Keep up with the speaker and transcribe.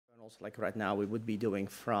kernels, like right now, we would be doing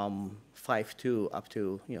from 5.2 up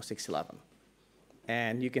to 6.11.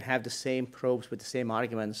 And you can have the same probes with the same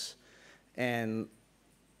arguments, and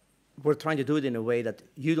we're trying to do it in a way that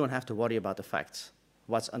you don't have to worry about the facts,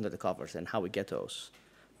 what's under the covers and how we get those.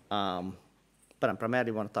 But I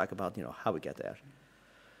primarily want to talk about how we get there.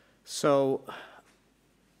 So,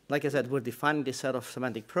 like I said, we're defining this set of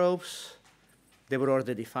semantic probes. They were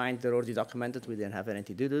already defined, they're already documented. We didn't have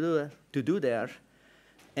anything to do there.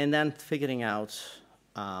 And then figuring out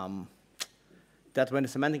that when a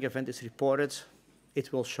semantic event is reported,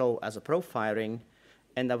 it will show as a probe firing,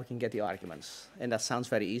 and that we can get the arguments. And that sounds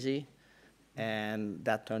very easy, and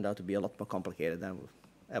that turned out to be a lot more complicated than we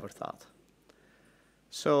ever thought.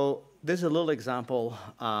 So this is a little example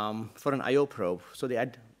for an I/O probe. So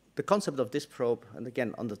the concept of this probe, and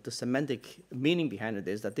again, on the semantic meaning behind it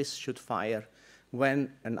is that this should fire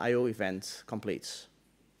when an I/O event completes,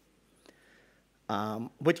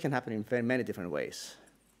 which can happen in very many different ways.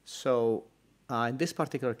 So in this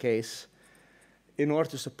particular case, in order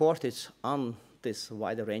to support it on this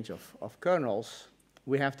wider range of kernels,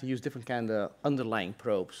 we have to use different kind of underlying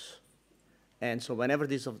probes. And so whenever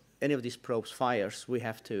any of these probes fires, we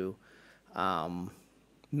have to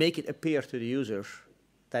make it appear to the user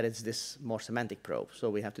that it's this more semantic probe. So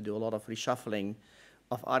we have to do a lot of reshuffling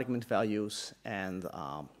of argument values and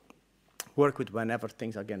work with whenever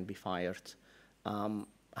things are going to be fired,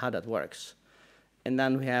 how that works. And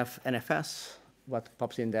then we have NFS, what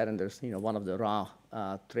pops in there, and there's one of the raw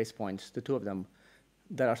trace points, the two of them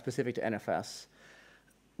that are specific to NFS.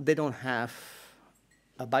 They don't have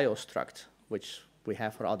a BIOS struct, which we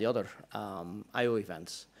have for all the other I/O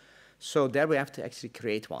events. So there we have to actually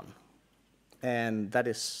create one. And that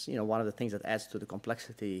is one of the things that adds to the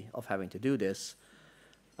complexity of having to do this,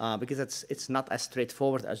 because it's not as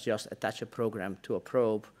straightforward as just attach a program to a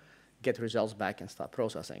probe, get results back, and start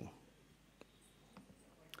processing.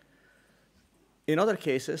 In other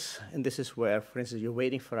cases, and this is where, for instance, you're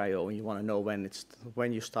waiting for I/O, and you want to know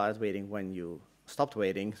when you started waiting, when you stopped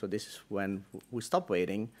waiting. So this is when we stop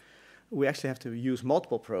waiting. We actually have to use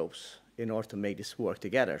multiple probes in order to make this work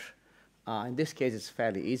together. In this case, it's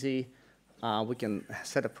fairly easy. We can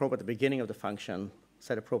set a probe at the beginning of the function,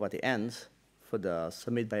 set a probe at the end for the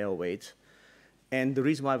submit by I/O wait. And the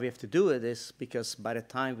reason why we have to do it is because by the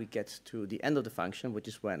time we get to the end of the function, which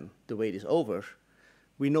is when the wait is over,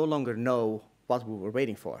 we no longer know what we were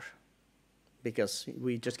waiting for, because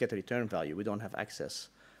we just get a return value. We don't have access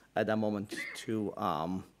at that moment to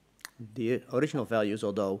the original values,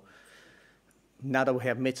 although now that we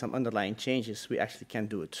have made some underlying changes, we actually can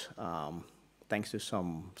do it thanks to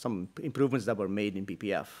some improvements that were made in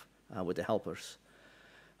BPF with the helpers.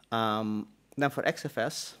 Now for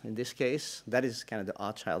XFS, in this case, that is kind of the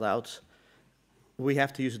odd child out. We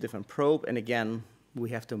have to use a different probe, and again, we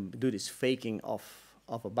have to do this faking of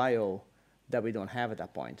a bio that we don't have at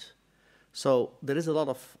that point. So there is a lot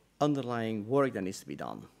of underlying work that needs to be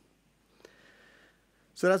done.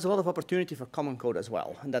 So there's a lot of opportunity for common code as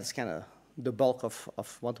well, and that's kind of the bulk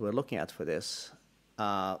of what we're looking at for this.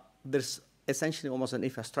 There's essentially almost an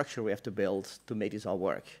infrastructure we have to build to make this all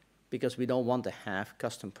work, because we don't want to have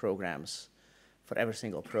custom programs for every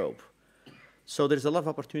single probe. So there's a lot of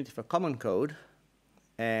opportunity for common code,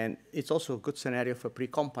 and it's also a good scenario for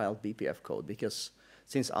pre-compiled BPF code, because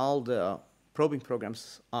since all the probing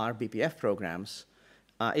programs are BPF programs,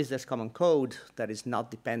 is there common code that is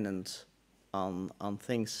not dependent on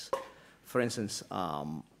things, for instance,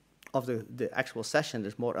 of the actual session,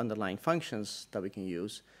 there's more underlying functions that we can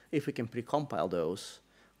use. If we can pre-compile those,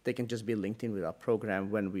 they can just be linked in with our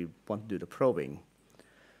program when we want to do the probing.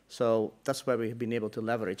 So that's where we've been able to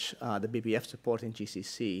leverage the BPF support in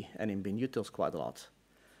GCC and in binutils quite a lot.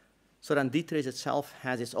 So then dtrace itself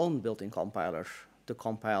has its own built-in compiler to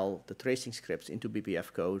compile the tracing scripts into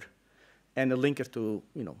BPF code, and a linker to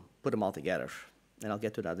put them all together. And I'll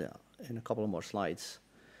get to that in a couple of more slides.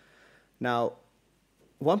 Now,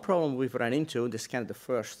 one problem we've run into, this is kind of the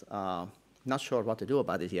first, not sure what to do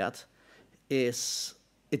about it yet, is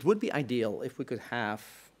it would be ideal if we could have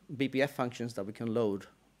BPF functions that we can load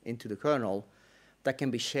into the kernel that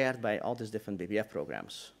can be shared by all these different BPF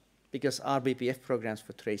programs, because our BPF programs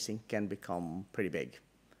for tracing can become pretty big.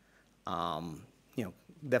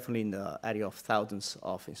 Definitely in the area of thousands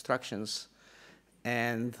of instructions,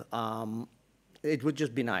 and it would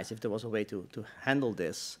just be nice if there was a way to handle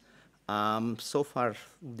this. So far,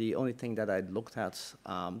 the only thing that I looked at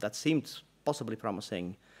that seemed possibly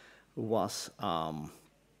promising was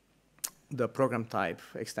the program type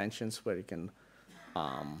extensions, where you can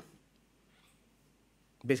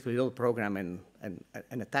basically load a program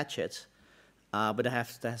and attach it. but it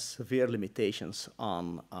has severe limitations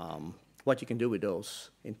on what you can do with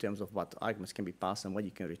those in terms of what arguments can be passed and what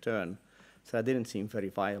you can return. So that didn't seem very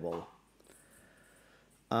viable.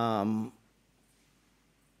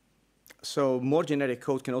 So more generic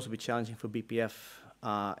code can also be challenging for BPF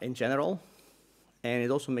in general. And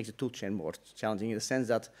it also makes the toolchain more challenging in the sense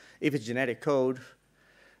that if it's generic code,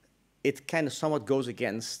 it kind of somewhat goes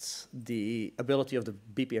against the ability of the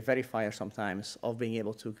BPF verifier sometimes of being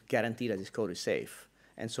able to guarantee that this code is safe.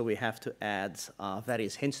 And so we have to add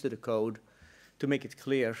various hints to the code to make it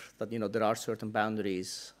clear that there are certain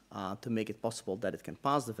boundaries to make it possible that it can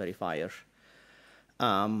pass the verifier.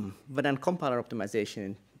 But then compiler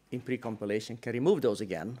optimization in pre-compilation can remove those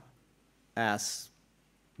again as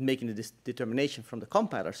making the determination from the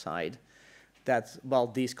compiler side that, well,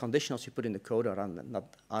 these conditionals you put in the code are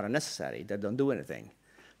unnecessary, they don't do anything.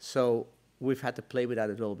 So we've had to play with that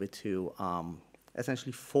a little bit to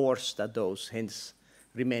essentially force that those hints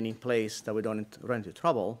remain in place, that we don't run into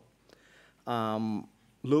trouble.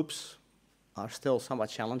 Loops are still somewhat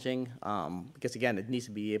challenging because, again, it needs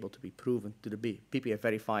to be able to be proven to the BPF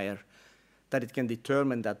verifier that it can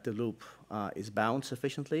determine that the loop is bound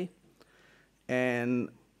sufficiently. And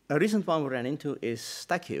a recent one we ran into is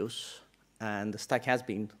stack use, and the stack has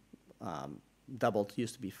been doubled. It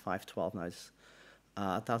used to be 512, now it's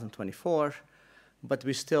 1024, but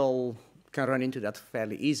we still can run into that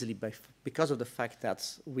fairly easily because of the fact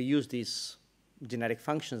that we use these generic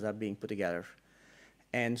functions that are being put together.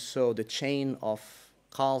 And so the chain of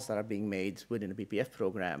calls that are being made within a BPF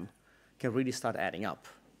program can really start adding up.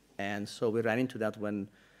 And so we ran into that when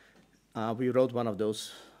we wrote one of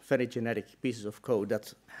those very generic pieces of code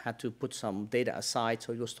that had to put some data aside,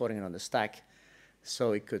 so it was storing it on the stack,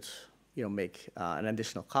 so it could make an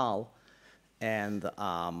additional call. And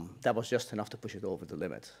that was just enough to push it over the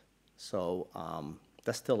limit. So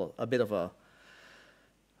that's still a bit of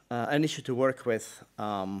an issue to work with.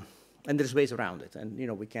 And there's ways around it. And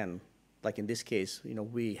we can, like in this case,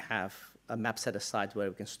 we have a map set aside where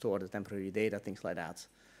we can store the temporary data, things like that.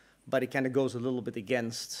 But it kind of goes a little bit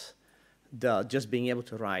against just being able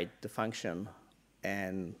to write the function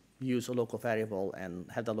and use a local variable and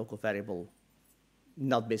have the local variable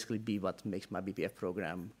not basically be what makes my BPF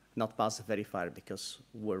program not pass the verifier because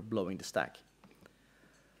we're blowing the stack.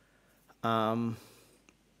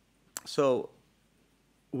 So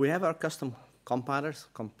we have our custom compilers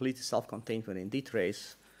completely self-contained within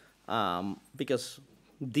dtrace because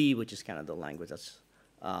D, which is kind of the language that's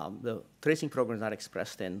the tracing programs are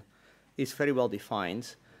expressed in, is very well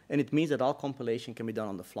defined. And it means that all compilation can be done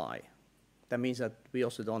on the fly. That means that we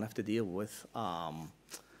also don't have to deal with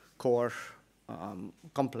core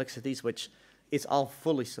complexities, which is all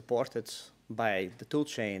fully supported by the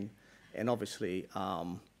toolchain. And obviously, a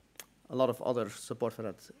lot of other support for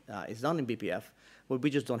that is done in BPF, but we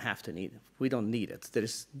just don't have to need it. We don't need it.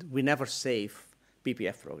 We never save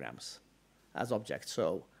BPF programs as objects.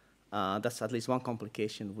 So that's at least one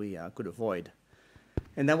complication we could avoid.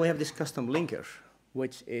 And then we have this custom linker,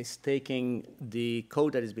 which is taking the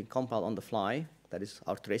code that is being compiled on the fly, that is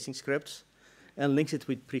our tracing scripts, and links it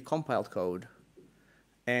with pre-compiled code,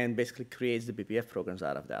 and basically creates the BPF programs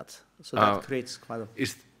out of that. So that creates quite a...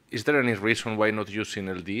 Is there any reason why not using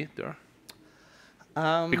LD there?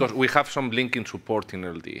 Because we have some linking support in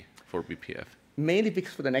LD for BPF. Mainly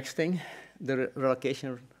because for the next thing, the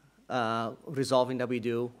relocation resolving that we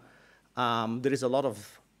do, there is a lot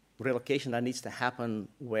of relocation that needs to happen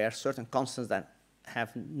where certain constants that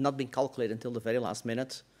have not been calculated until the very last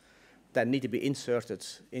minute that need to be inserted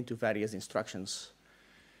into various instructions.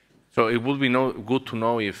 So it would be good to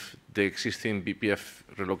know if the existing BPF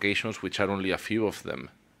relocations, which are only a few of them,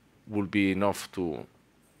 will be enough to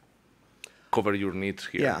cover your needs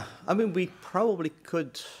here. Yeah, I mean, we probably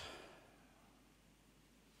could.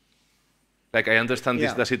 Like, I understand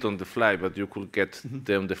this does it on the fly, but you could get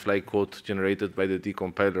the on-the-fly code generated by the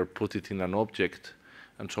decompiler, put it in an object,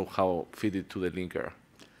 and somehow feed it to the linker.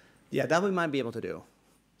 Yeah, that we might be able to do.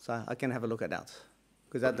 So I can have a look at that,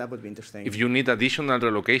 because that would be interesting. If you need additional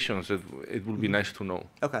relocations, it would be nice to know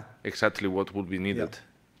exactly what would be needed.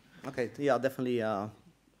 Yeah. Okay, yeah, definitely.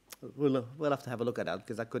 We'll have to have a look at that,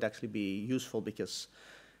 because that could actually be useful, because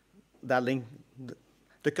that link,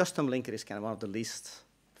 the custom linker is kind of one of the least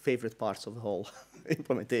favorite parts of the whole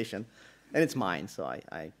implementation. And it's mine, so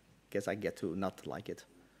I guess I get to not like it.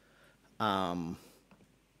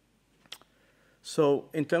 So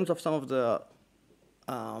in terms of some of the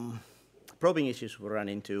probing issues we run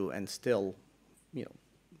into and still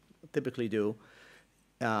typically do,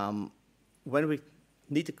 when we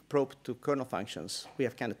need to probe to kernel functions, we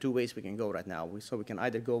have kind of two ways we can go right now. So we can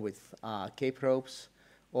either go with k-probes,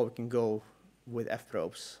 or we can go with F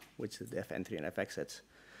probes, which is the F entry and F exit.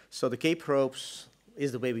 So the K probes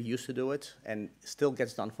is the way we used to do it, and still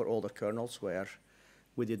gets done for older kernels where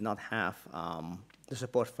we did not have the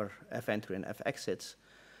support for F entry and F exits.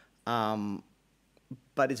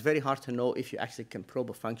 But it's very hard to know if you actually can probe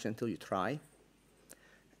a function until you try.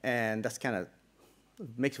 And that's kind of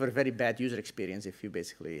makes for a very bad user experience if you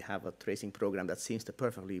basically have a tracing program that seems to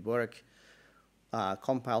perfectly work,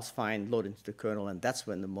 compiles fine, load into the kernel, and that's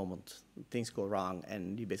when the moment things go wrong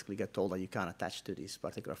and you basically get told that you can't attach to these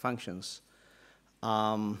particular functions.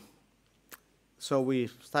 So we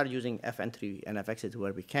started using F entry and F exit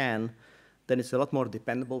where we can. Then it's a lot more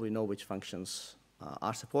dependable. We know which functions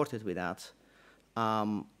are supported with that.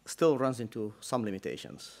 Still runs into some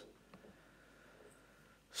limitations.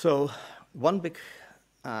 So one big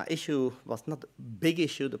issue was not a big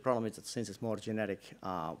issue. The problem is that since it's more generic,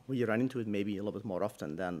 we run into it maybe a little bit more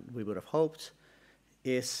often than we would have hoped,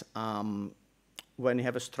 is when you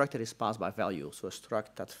have a struct that is passed by value, so a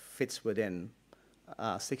struct that fits within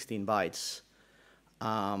 16 bytes.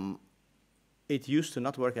 It used to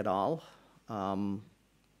not work at all.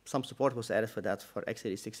 Some support was added for that for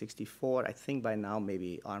x86 64. I think by now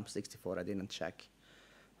maybe ARM 64. I didn't check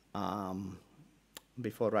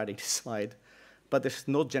before writing this slide. But there's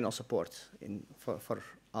no general support for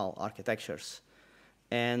all architectures.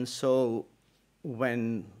 And so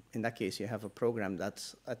when, in that case, you have a program that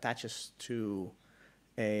attaches to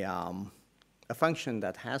a function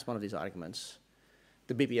that has one of these arguments,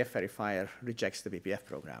 the BPF verifier rejects the BPF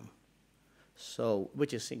program. So,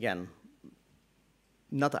 which is, again,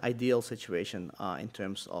 not an ideal situation in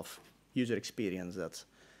terms of user experience. That,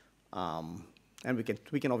 and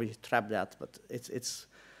we can obviously trap that, but it's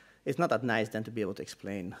not that nice then to be able to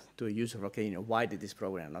explain to a user, okay, you know, why did this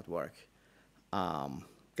program not work?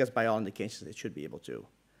 Because by all indications, it should be able to.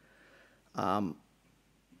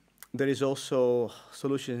 There is also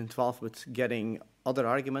solutions involved with getting other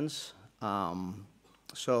arguments.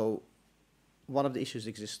 So one of the issues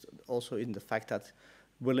exists also in the fact that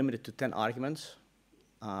we're limited to 10 arguments,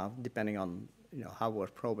 depending on how we're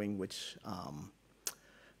probing, which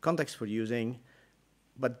context we're using.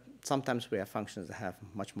 But sometimes we have functions that have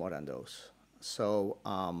much more than those. So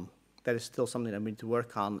that is still something that we need to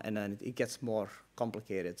work on, and then it gets more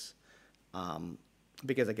complicated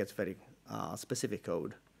because it gets very specific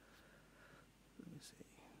code. Let me see.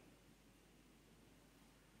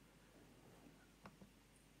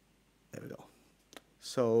 There we go.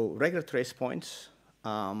 So regular trace points,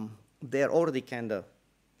 they're already kind of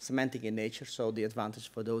semantic in nature, so the advantage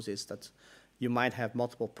for those is that you might have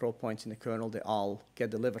multiple probe points in the kernel. They all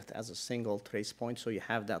get delivered as a single trace point, so you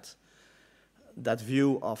have that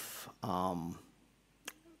view of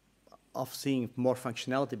seeing more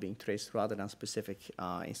functionality being traced rather than specific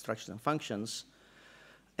instructions and functions.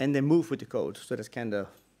 And they move with the code, so that's kind of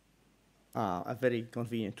a very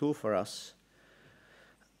convenient tool for us.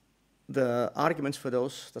 The arguments for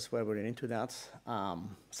those, that's where we're into that.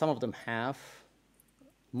 Some of them have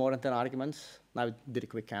more than 10 arguments. Now I did a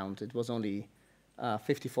quick count. It was only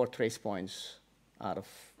 54 trace points out of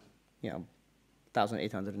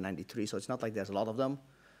 1,893. So it's not like there's a lot of them.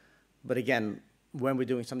 But again, when we're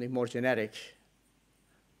doing something more generic,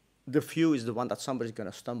 the few is the one that somebody's going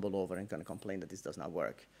to stumble over and going to complain that this does not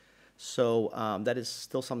work. So that is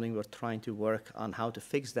still something we're trying to work on how to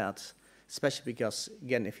fix that, especially because,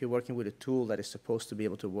 again, if you're working with a tool that is supposed to be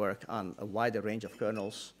able to work on a wider range of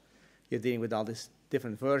kernels, you're dealing with all these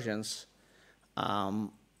different versions,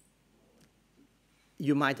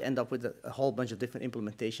 you might end up with a whole bunch of different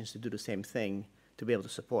implementations to do the same thing to be able to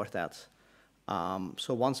support that.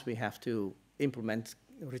 So once we have to implement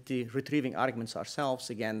retrieving arguments ourselves,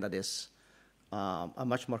 again, that is a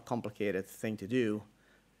much more complicated thing to do,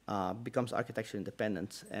 becomes architecture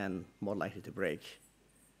independent and more likely to break.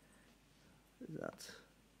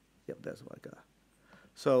 Yep, that's what I got.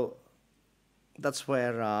 So that's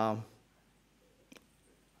where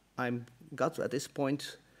I'm got to at this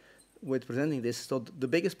point with presenting this. So the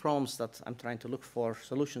biggest problems that I'm trying to look for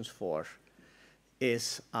solutions for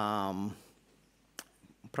is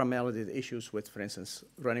primarily the issues with, for instance,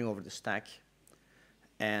 running over the stack,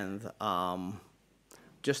 and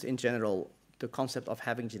just in general, the concept of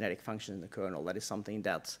having generic functions in the kernel. That is something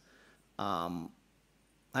that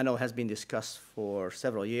I know has been discussed for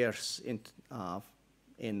several years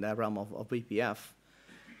in the realm of BPF.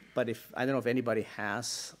 But I don't know if anybody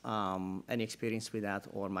has any experience with that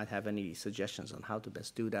or might have any suggestions on how to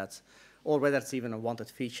best do that, or whether it's even a wanted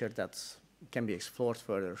feature that can be explored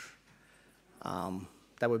further.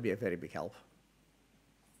 That would be a very big help.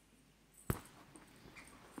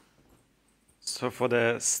 So for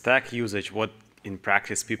the stack usage, what in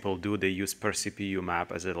practice people do, they use per CPU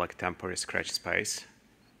map as a like temporary scratch space,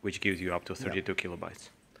 which gives you up to 32 kilobytes.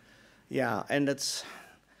 Yeah, and that's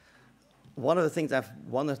one of the things I've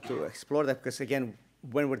wanted to explore that, because again,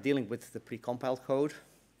 when we're dealing with the pre-compiled code,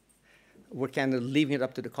 we're kind of leaving it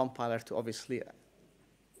up to the compiler to obviously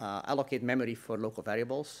allocate memory for local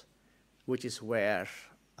variables, which is where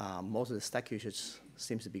most of the stack usage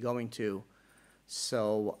seems to be going to.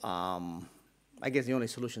 So I guess the only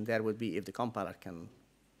solution there would be if the compiler can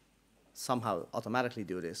somehow automatically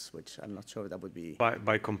do this, which I'm not sure that would be.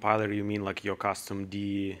 By compiler, you mean like your custom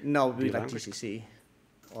D? No, it would be D like language? GCC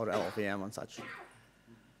or LLVM and such.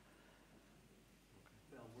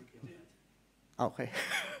 Okay.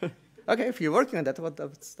 Okay, if you're working on that,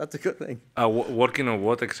 that's a good thing. Working on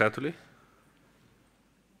what exactly?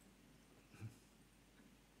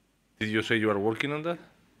 Did you say you are working on that?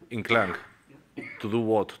 In Clang? To do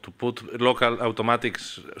what? To put local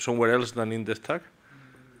automatics somewhere else than in the stack?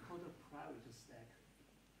 Called a priority stack.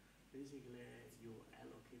 Basically, you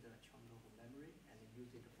allocate a chunk of memory and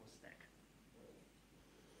use it for stack.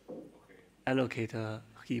 Okay. Allocate a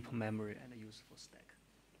heap memory and use for stack.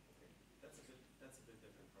 That's a bit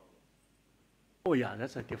different problem. Oh yeah,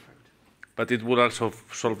 that's a different. But it would also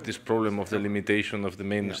solve this problem of the limitation of the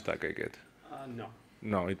main stack, I get. No.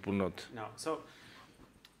 No, it will not. No. So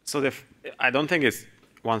I don't think it's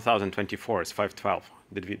 1024. It's 512.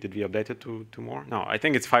 Did we update it to more? No, I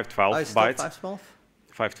think it's 512 it's still bytes. 512?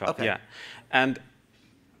 512. Okay. Yeah. And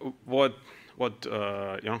what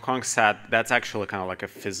Yongkong said, that's actually kind of like a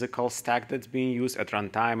physical stack that's being used at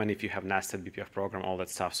runtime, and if you have nested BPF program, all that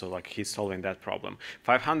stuff. So like he's solving that problem.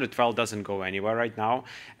 512 doesn't go anywhere right now,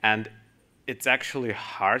 and it's actually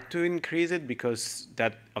hard to increase it because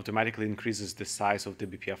that automatically increases the size of the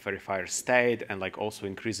BPF verifier state, and like also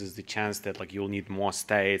increases the chance that like you'll need more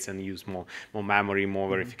states and use more memory, more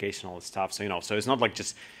verification, all that stuff. So so it's not like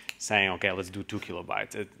just saying, okay, let's do 2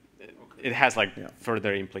 kilobytes. It has like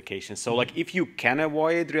further implications. So like if you can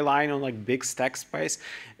avoid relying on like big stack space,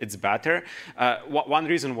 it's better. One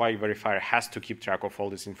reason why verifier has to keep track of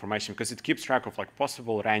all this information, because it keeps track of like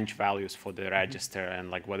possible range values for the register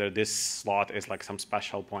and like whether this slot is like some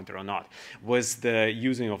special pointer or not, was the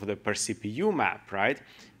using of the per CPU map, right?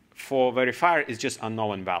 For verifier, it's just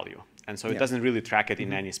unknown value. And so it doesn't really track it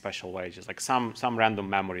in any special way, just like some random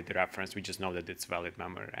memory reference. We just know that it's valid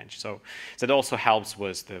memory range. So that also helps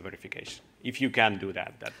with the verification. If you can do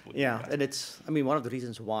that, that would be best. And it's, I mean, one of the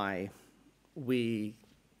reasons why it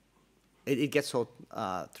gets so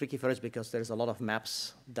tricky for us, because there's a lot of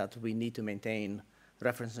maps that we need to maintain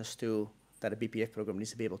references to that a BPF program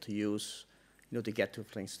needs to be able to use, to get to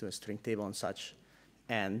links to a string table and such.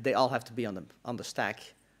 And they all have to be on the stack,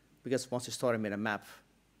 because once you store them in a map,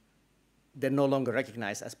 they're no longer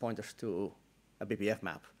recognized as pointers to a BPF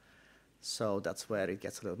map. So that's where it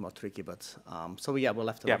gets a little more tricky. But so yeah, we'll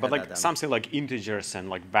have to. Yeah, look but at like that, something like integers and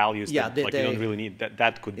like values that like you don't really need,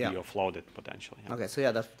 that could be offloaded potentially. Yeah. Okay, so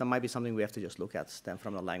yeah, that might be something we have to just look at then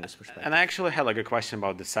from the language perspective. And I actually had like a question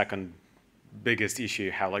about the second biggest issue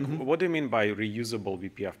you have. Like, what do you mean by reusable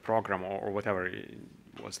BPF program or whatever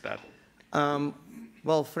was that?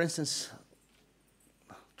 Well, for instance,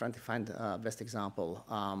 trying to find the best example.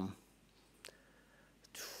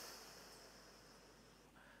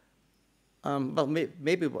 Well,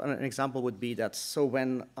 maybe an example would be that, so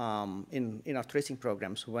when, in our tracing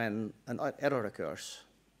programs, when an error occurs,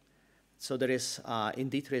 so there is, in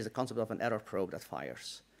dtrace, the concept of an error probe that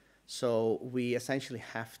fires. So we essentially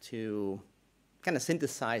have to kind of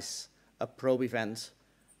synthesize a probe event,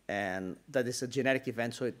 and that is a generic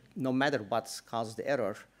event, so no matter what causes the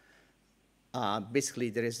error, basically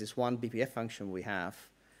there is this one BPF function we have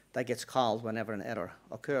that gets called whenever an error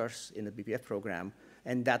occurs in the BPF program,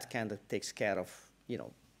 and that kind of takes care of,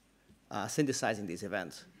 synthesizing these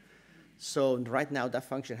events. So right now, that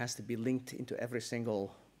function has to be linked into every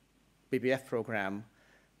single BPF program.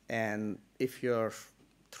 And if you're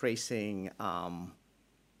tracing,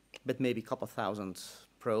 but maybe a couple thousand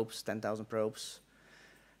probes, 10,000 probes,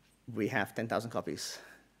 we have 10,000 copies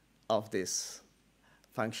of this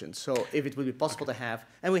function. So if it would be possible to have,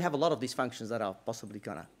 and we have a lot of these functions that are possibly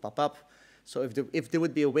going to pop up. So if there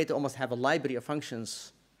would be a way to almost have a library of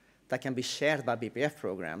functions that can be shared by BPF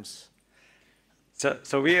programs.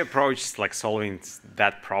 So we approached like solving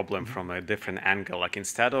that problem from a different angle. Like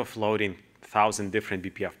instead of loading 1,000 different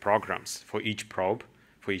BPF programs for each probe,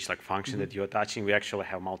 for each like function that you're attaching, we actually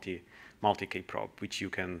have multi-key probe, which you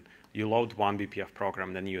load one BPF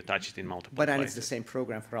program, then you attach it in multiple places. But then it's the same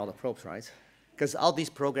program for all the probes, right? Because all these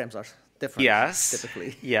programs are different. Yes,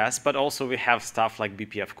 typically. yes, but also we have stuff like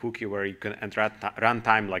BPF cookie where you can at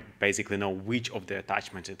runtime like basically know which of the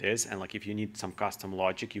attachments it is, and like if you need some custom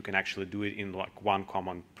logic, you can actually do it in like one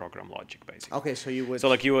common program logic basically. Okay, so you would. So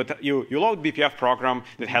like you load BPF program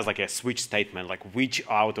that has like a switch statement, like which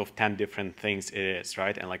out of 10 different things it is,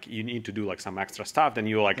 right? And like you need to do like some extra stuff. Then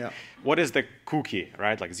you like, what is the cookie,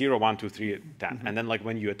 right? Like 0, 1, 2, 3, 10. And then like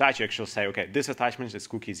when you attach, you actually say, okay, this attachment is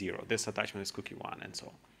cookie 0, this attachment is cookie 1, and so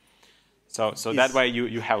on. So that way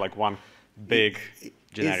you have like one big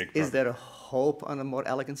generic program. Is there a hope on a more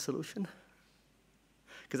elegant solution?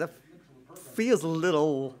 Because that feels a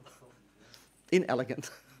little inelegant.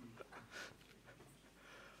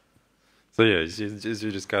 So yeah, as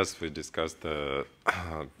you discussed, we discussed the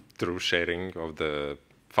true sharing of the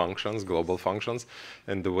functions, global functions,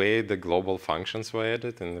 and the way the global functions were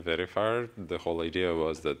added in the verifier, the whole idea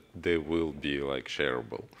was that they will be like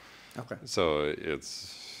shareable. Okay. So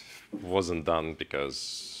wasn't done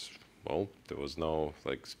because, well, there was no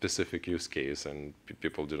like specific use case and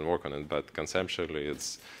people didn't work on it, but conceptually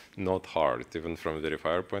it's not hard, even from a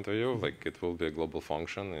verifier point of view. Like it will be a global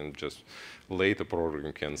function, and just later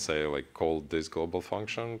program can say like call this global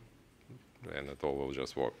function, and it all will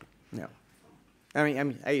just work. Yeah.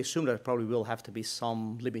 I assume there probably will have to be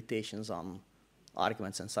some limitations on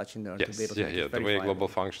arguments and such in there to be able to make it the way global verifiable.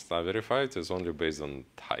 functions are verified is only based on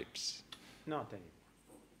types. Not any.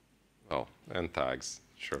 Well, and tags,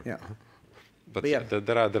 sure. Yeah. But yeah.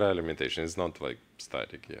 there are limitations. It's not like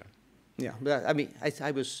static, yeah. Yeah, but I mean,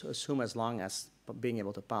 I would assume as long as being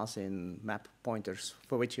able to pass in map pointers,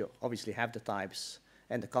 for which you obviously have the types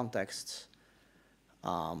and the contexts,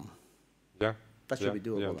 Yeah. that should be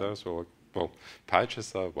doable. Yeah, though. those will, well,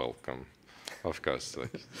 patches are welcome, of course.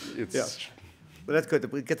 Like, it's Yeah. But that's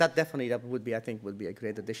good, because that would be, I think, would be a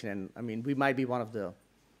great addition. And I mean, we might be one of the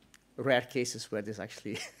rare cases where this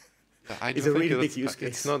actually I is don't a think really big use case.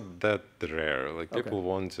 It's not that rare. Like Okay. people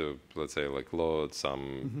want to, let's say, like load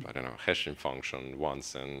some, I don't know, hashing function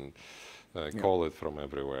once and call it from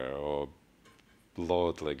everywhere, or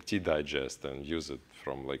load like tdigest and use it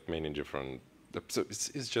from like many different. So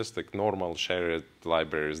it's just like normal shared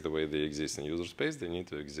libraries the way they exist in user space. They need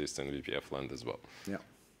to exist in BPF land as well. Yeah.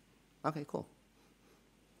 Okay, cool.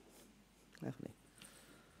 Definitely.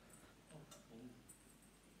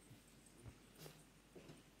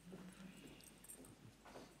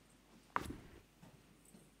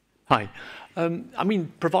 Hi. I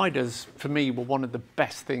mean, providers, for me, were one of the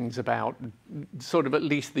best things about sort of at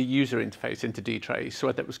least the user interface into dtrace, so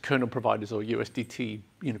whether it was kernel providers or USDT,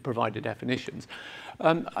 provider definitions.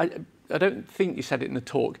 I don't think you said it in the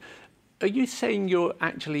talk. Are you saying you're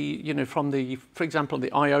actually, from the, for example,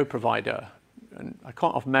 the I/O provider, and I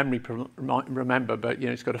can't off memory remember, but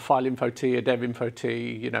it's got a file info T, a dev info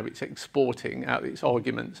T, it's exporting out its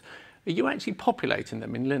arguments. Are you actually populating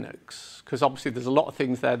them in Linux? Because obviously there's a lot of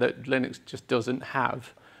things there that Linux just doesn't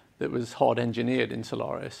have that was hard engineered in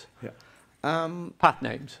Solaris. Yeah. Path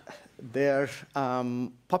names. They're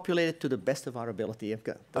populated to the best of our ability.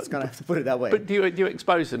 That's going to have to put it that way. But do you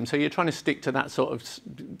expose them? So you're trying to stick to that sort of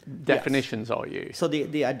definitions, are you? So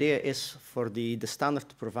the idea is for the standard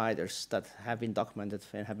providers that have been documented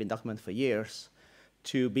and have been documented for years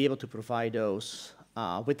to be able to provide those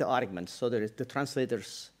with the arguments. So the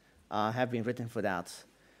translators have been written for that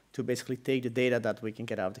to basically take the data that we can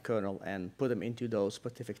get out of the kernel and put them into those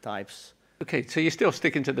specific types. Okay, so you're still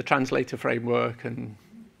sticking to the translator framework and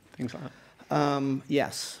things like that?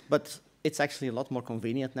 Yes, but it's actually a lot more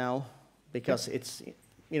convenient now because it's,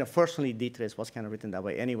 firstly, dtrace was kind of written that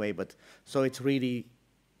way anyway, but so it's really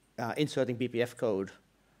inserting BPF code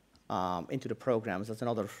into the programs. That's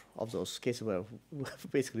another of those cases where we're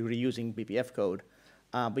basically reusing BPF code.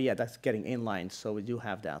 But yeah, that's getting inline, so we do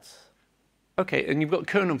have that. Okay, and you've got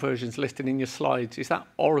kernel versions listed in your slides. Is that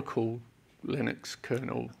Oracle Linux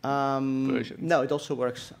kernel versions? No, it also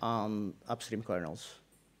works on upstream kernels.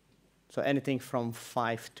 So anything from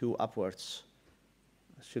 5 to upwards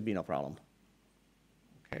should be no problem.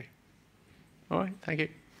 Okay. All right, thank you.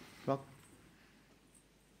 Well,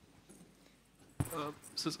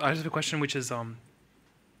 So I just have a question, which is,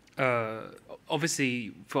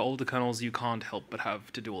 obviously, for older kernels, you can't help but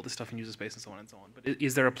have to do all this stuff in user space and so on and so on. But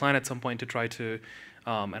is there a plan at some point to try to,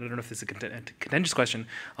 and I don't know if this is a contentious question,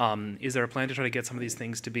 is there a plan to try to get some of these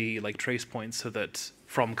things to be like trace points so that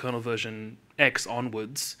from kernel version X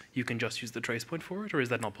onwards, you can just use the trace point for it, or is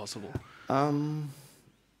that not possible?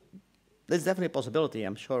 There's definitely a possibility.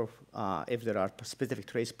 I'm sure if there are specific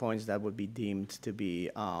trace points that would be deemed to be,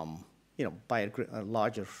 by a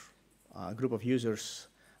larger group of users,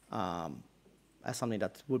 as something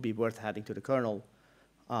that would be worth adding to the kernel,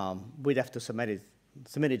 we'd have to submit it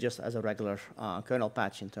submit it just as a regular kernel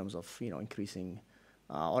patch in terms of increasing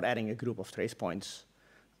or adding a group of trace points.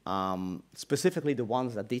 Specifically, the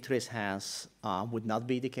ones that dtrace has would not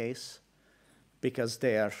be the case because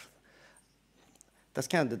that's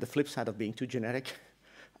kind of the flip side of being too generic.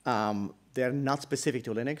 They're not specific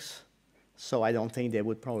to Linux, so I don't think they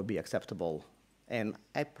would probably be acceptable. And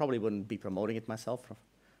I probably wouldn't be promoting it myself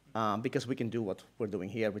because we can do what we're doing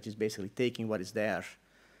here, which is basically taking what is there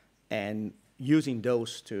and using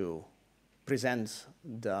those to present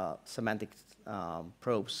the semantic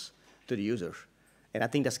probes to the user. And I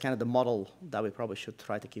think that's kind of the model that we probably should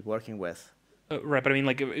try to keep working with. Right, but I mean,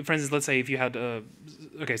 like, for instance, let's say if you had,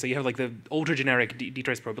 okay, so you have like the ultra generic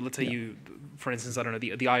dtrace probe, but let's say you, for instance, I don't know,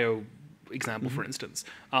 the IO example, for instance,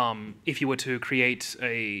 if you were to create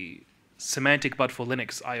a semantic but for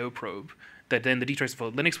Linux IO probe that then the dtrace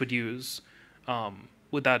for Linux would use,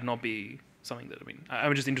 would that not be something that, I mean,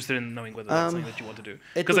 I'm just interested in knowing whether that's something that you want to do.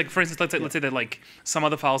 Because, like, for instance, let's say that like some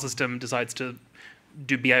other file system decides to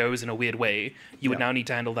do BIOs in a weird way, you would now need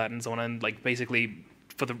to handle that and so on, and like basically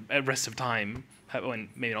for the rest of time, well,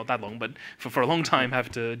 maybe not that long, but for a long time,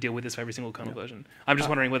 have to deal with this for every single kernel version. I'm just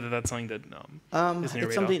wondering whether that's something that is in your it's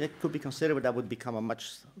radar. something that could be considered, but that would become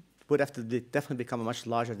would have to definitely become a much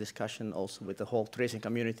larger discussion also with the whole tracing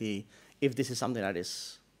community, if this is something that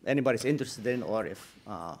anybody's interested in, or if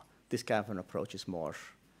this kind of an approach is more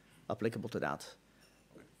applicable to that.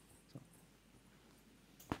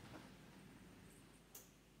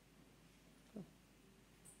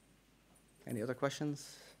 Any other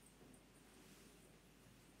questions?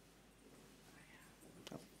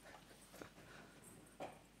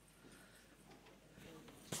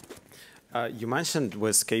 You mentioned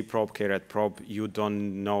with kprobe, kret probe, you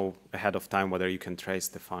don't know ahead of time whether you can trace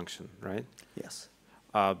the function, right? Yes.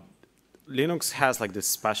 Linux has like this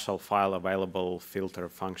special file available filter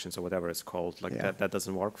functions or whatever it's called. Like that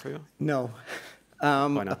doesn't work for you? No. Why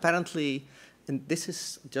not? Apparently, and this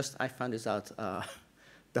is just, I found this out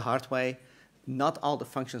the hard way, not all the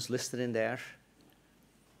functions listed in there.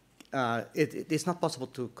 It is not possible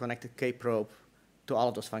to connect a kprobe to all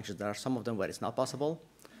of those functions. There are some of them where it's not possible.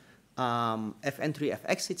 fentry,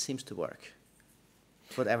 fexit seems to work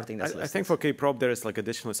for everything that's listed. I think for kprobe there is like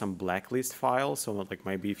additionally some blacklist files, so like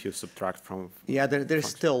maybe if you subtract from there's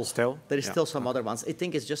still some okay. other ones. I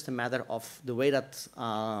think it's just a matter of the way that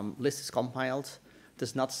list is compiled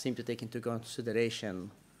does not seem to take into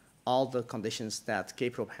consideration all the conditions that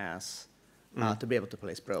kprobe has to be able to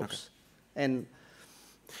place probes. Okay.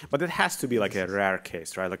 But it has to be like a rare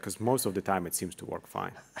case, right? Because most of the time it seems to work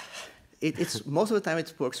fine. It's most of the time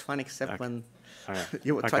it works fine, except when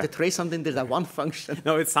you try to trace something. There's that one function.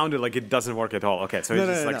 No, it sounded like it doesn't work at all. Okay, so it's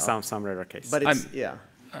just like some rare case. But it's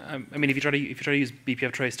I mean, if you try to use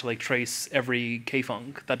BPF trace to like trace every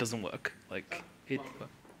kfunc, that doesn't work. Like it.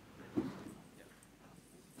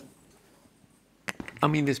 I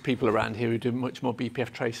mean, there's people around here who do much more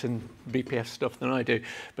BPF trace and BPF stuff than I do.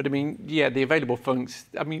 But I mean, yeah, the available funcs,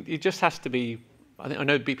 I mean, it just has to be, I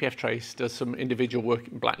know BPF trace does some individual work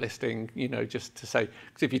in blacklisting, just to say,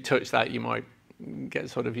 because if you touch that, you might get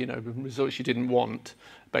sort of, results you didn't want,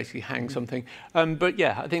 basically hang something. But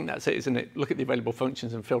yeah, I think that's it, isn't it? Look at the available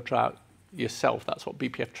functions and filter out yourself. That's what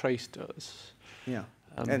BPF trace does. Yeah.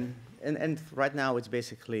 And right now it's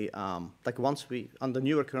basically like once on the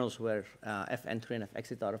newer kernels where fentry and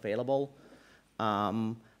fexit are available,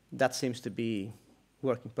 that seems to be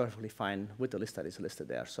working perfectly fine with the list that is listed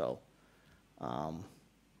there. So,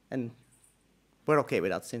 and we're okay with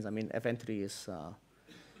that since, I mean, fentry is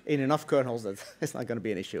in enough kernels that it's not going to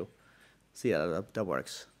be an issue. So yeah, that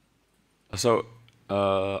works. So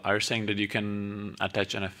are you saying that you can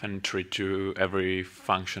attach an fentry to every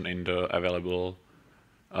function in the available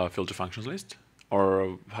filter functions list?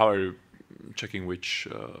 Or how are you checking which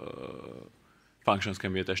functions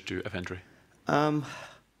can be attached to fentry?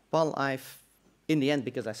 Well, in the end,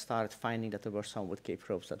 because I started finding that there were some with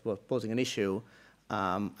kprobes that were posing an issue,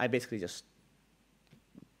 I basically just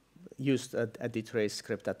used a dtrace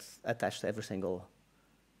script that's attached to every single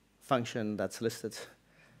function that's listed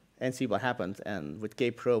and see what happened. And with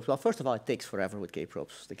kprobes, well, first of all, it takes forever with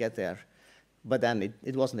kprobes to get there. But then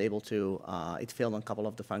it wasn't able to, it failed on a couple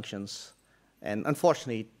of the functions. And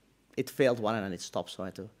unfortunately, it failed one and then it stopped. So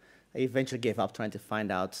I eventually gave up trying to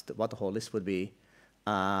find out what the whole list would be.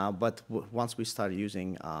 But once we started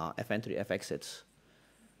using fentry, fexit,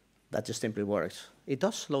 that just simply worked. It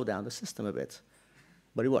does slow down the system a bit,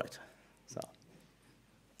 but it worked. So.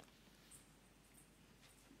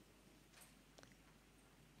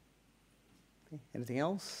 Okay. Anything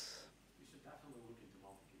else?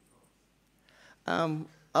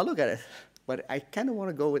 I'll look at it, but I kind of want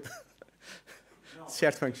to go with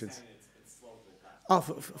shared functions. Oh,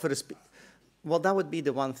 for the speed. Well, that would be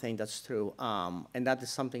the one thing that's true, and that is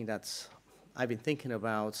something that's I've been thinking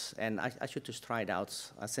about, and I should just try it out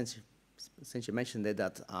since you mentioned it.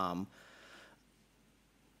 That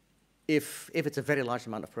if it's a very large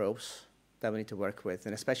amount of probes that we need to work with,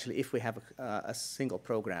 and especially if we have a single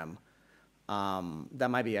program, that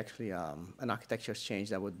might be actually an architecture change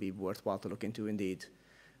that would be worthwhile to look into indeed,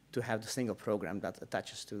 to have the single program that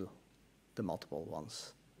attaches to the multiple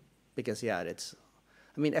ones. Because yeah,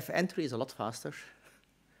 I mean, F entry is a lot faster,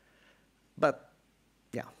 but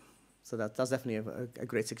yeah, so that's definitely a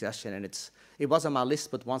great suggestion, and it was on my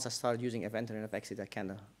list, but once I started using F entry and F exit, I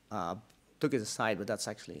kind of took it aside, but that's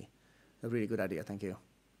actually a really good idea. Thank you.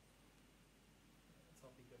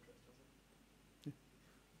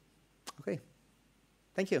 Okay,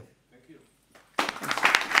 thank you.